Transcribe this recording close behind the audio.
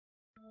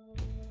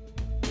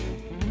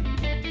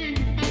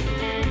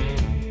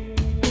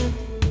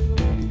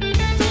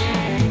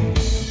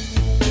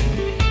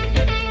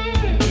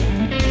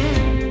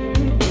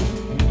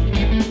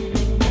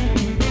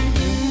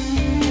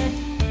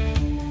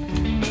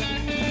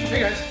Hey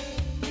guys,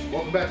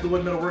 welcome back to the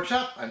Wood Metal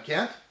Workshop. I'm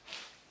Kent.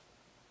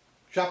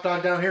 Shop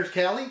dog down here is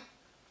Callie.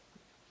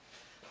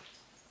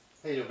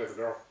 How you doing, baby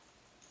girl?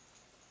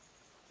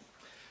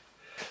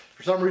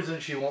 For some reason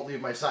she won't leave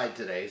my side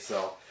today,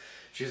 so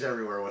she's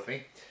everywhere with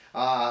me.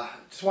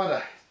 Just wanted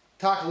to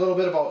talk a little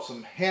bit about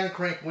some hand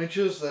crank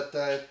winches that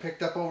I've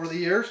picked up over the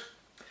years.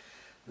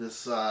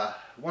 This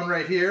one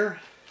right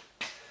here.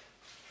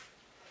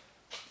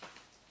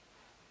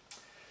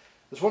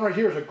 This one right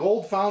here is a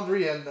Gold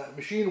Foundry and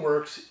Machine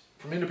Works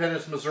from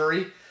Independence,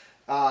 Missouri.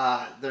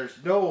 There's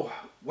no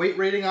weight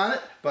rating on it,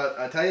 but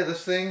I tell you,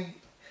 this thing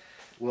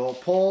will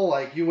pull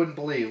like you wouldn't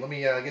believe. Let me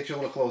get you a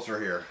little closer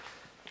here.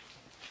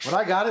 When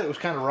I got it, it was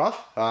kind of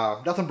rough.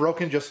 Nothing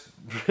broken, just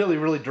really,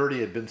 really dirty.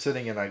 It had been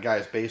sitting in a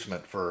guy's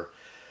basement for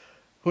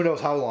who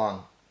knows how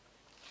long.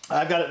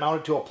 I've got it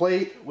mounted to a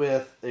plate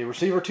with a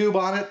receiver tube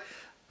on it.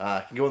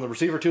 Can go in the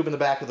receiver tube in the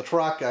back of the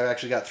truck. I've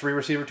actually got 3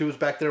 receiver tubes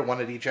back there,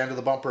 one at each end of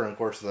the bumper, and of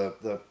course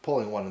the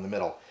pulling one in the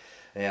middle.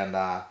 And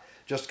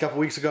just a couple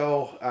weeks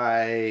ago,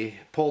 I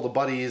pulled a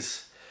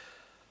buddy's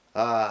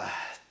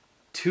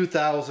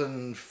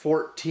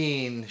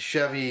 2014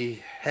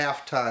 Chevy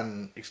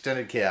half-ton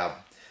extended cab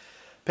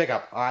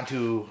pickup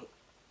onto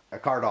a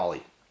car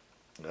dolly,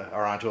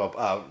 or onto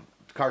a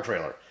car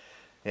trailer.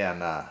 And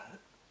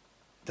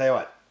tell you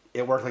what,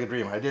 it worked like a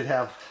dream. I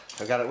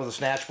got it with a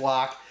snatch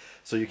block,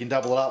 so you can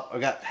double it up. I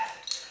got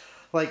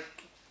like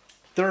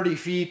 30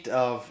 feet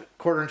of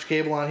 1/4-inch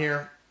cable on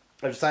here.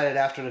 I decided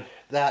after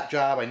that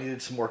job I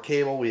needed some more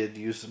cable. We had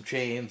to use some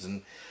chains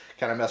and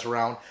kind of mess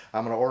around.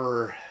 I'm going to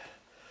order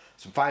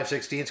some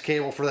 5/16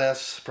 cable for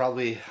this.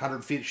 Probably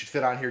 100 feet should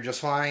fit on here just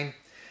fine,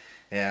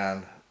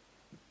 and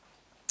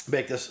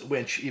make this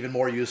winch even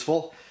more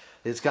useful.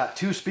 It's got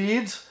 2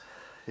 speeds.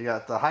 You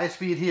got the high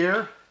speed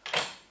here,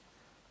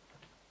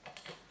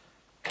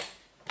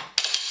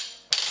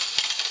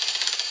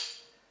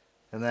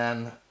 and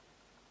then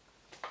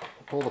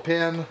pull the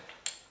pin.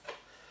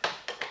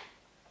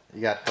 You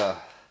got the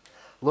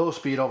low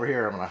speed over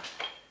here. I'm going to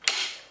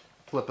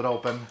flip it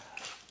open.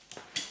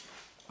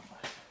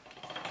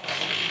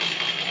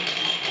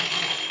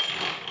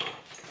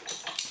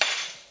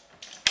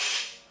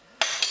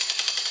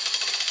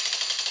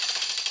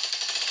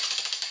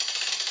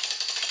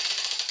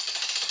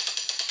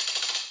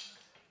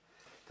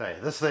 Tell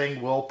you, this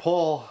thing will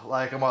pull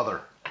like a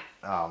mother.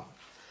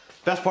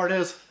 Best part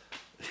is,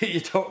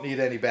 you don't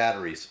need any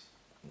batteries.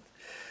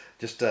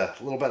 Just a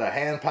little bit of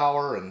hand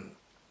power and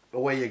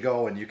away you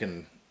go, and you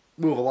can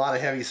move a lot of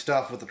heavy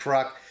stuff with the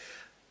truck.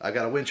 I've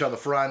got a winch on the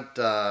front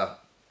that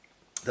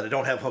I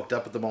don't have hooked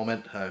up at the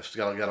moment. I've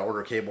got to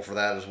order cable for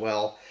that as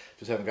well.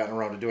 Just haven't gotten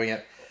around to doing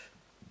it.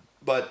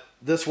 But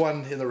this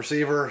one in the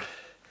receiver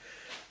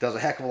does a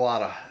heck of a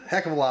lot of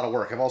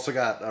work. I've also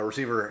got a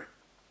receiver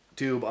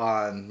tube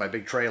on my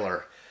big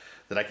trailer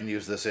that I can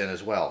use this in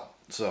as well.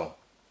 So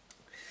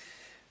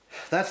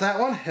that's that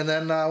one, and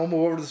then we'll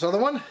move over to this other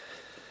one.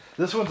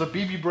 This one's a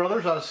Beebe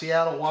Brothers out of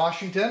Seattle,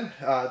 Washington.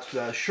 It's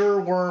a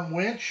Sure Worm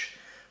winch,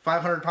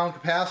 500-pound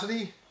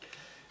capacity,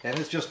 and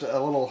it's just a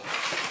little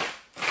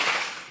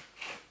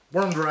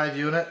worm drive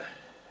unit.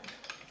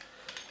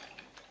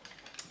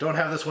 Don't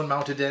have this one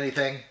mounted to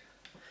anything,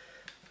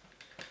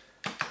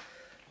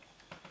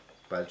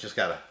 but it's just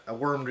got a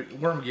worm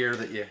gear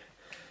that you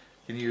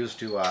can use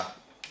to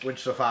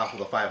winch stuff off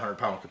with a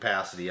 500-pound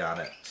capacity on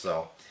it.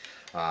 So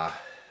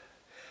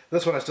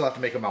this one I still have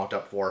to make a mount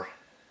up for,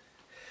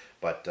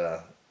 but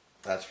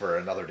that's for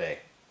another day.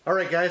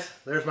 Alright guys,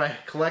 there's my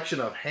collection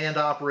of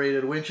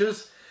hand-operated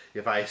winches.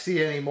 If I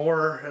see any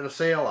more at a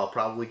sale, I'll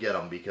probably get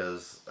them,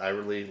 because I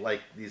really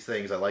like these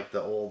things. I like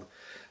the old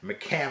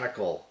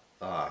mechanical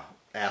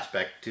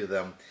aspect to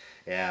them,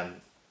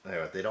 and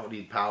anyway, they don't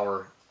need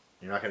power.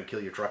 You're not going to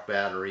kill your truck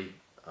battery,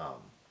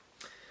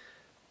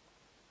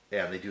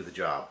 and they do the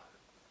job.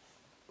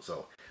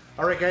 So,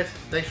 alright guys,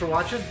 thanks for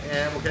watching,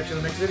 and we'll catch you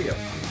in the next video.